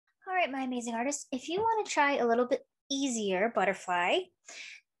right, my amazing artist, if you want to try a little bit easier butterfly,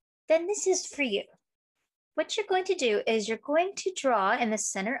 then this is for you. What you're going to do is you're going to draw in the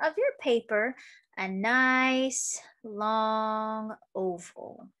center of your paper a nice long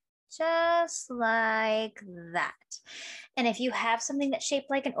oval, just like that. And if you have something that's shaped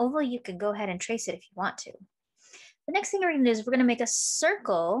like an oval, you can go ahead and trace it if you want to. The next thing we're going to do is we're going to make a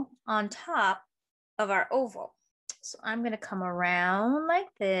circle on top of our oval. So I'm going to come around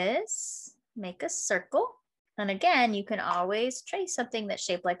like this, make a circle. And again, you can always trace something that's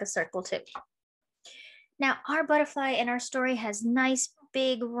shaped like a circle too. Now, our butterfly in our story has nice,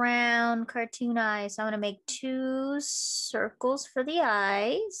 big, round cartoon eyes. So I'm going to make 2 circles for the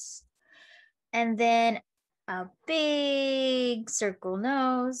eyes. And then a big circle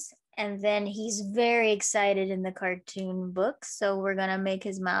nose. And then he's very excited in the cartoon book. So we're going to make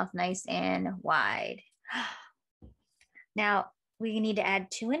his mouth nice and wide. Now, we need to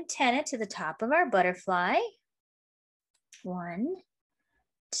add 2 antennae to the top of our butterfly. 1,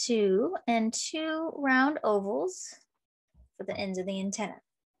 2, and 2 round ovals for the ends of the antenna.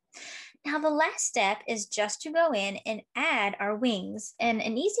 Now, the last step is just to go in and add our wings. And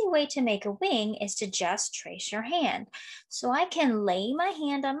an easy way to make a wing is to just trace your hand. So I can lay my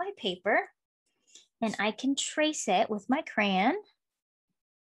hand on my paper and I can trace it with my crayon.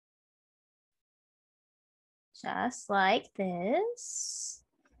 Just like this.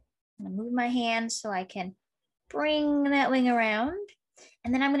 I'm going to move my hand so I can bring that wing around.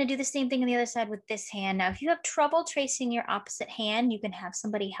 And then I'm going to do the same thing on the other side with this hand. Now, if you have trouble tracing your opposite hand, you can have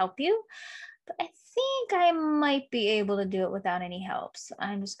somebody help you. But I think I might be able to do it without any help. So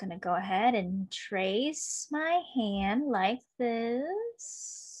I'm just going to go ahead and trace my hand like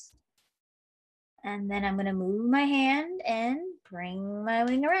this. And then I'm going to move my hand and bring my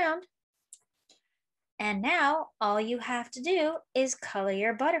wing around. And now all you have to do is color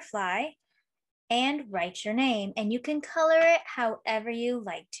your butterfly and write your name. And you can color it however you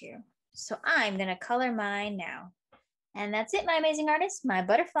like to. So I'm going to color mine now. And that's it, my amazing artist. My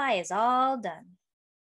butterfly is all done.